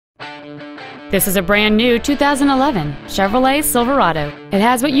This is a brand new 2011 Chevrolet Silverado. It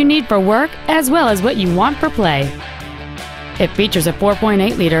has what you need for work as well as what you want for play. It features a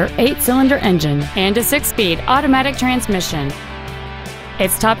 4.8-liter 8-cylinder engine and a 6-speed automatic transmission.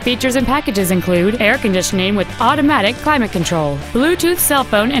 Its top features and packages include air conditioning with automatic climate control, Bluetooth cell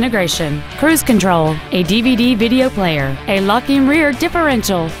phone integration, cruise control, a DVD video player, a locking rear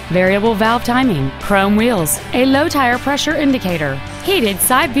differential, variable valve timing, chrome wheels, a low tire pressure indicator, heated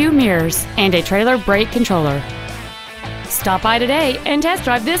side view mirrors, and a trailer brake controller. Stop by today and test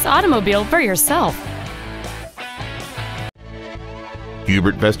drive this automobile for yourself.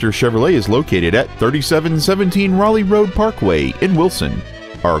 Hubert Vester Chevrolet is located at 3717 Raleigh Road Parkway in Wilson.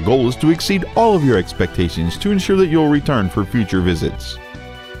 Our goal is to exceed all of your expectations to ensure that you'll return for future visits.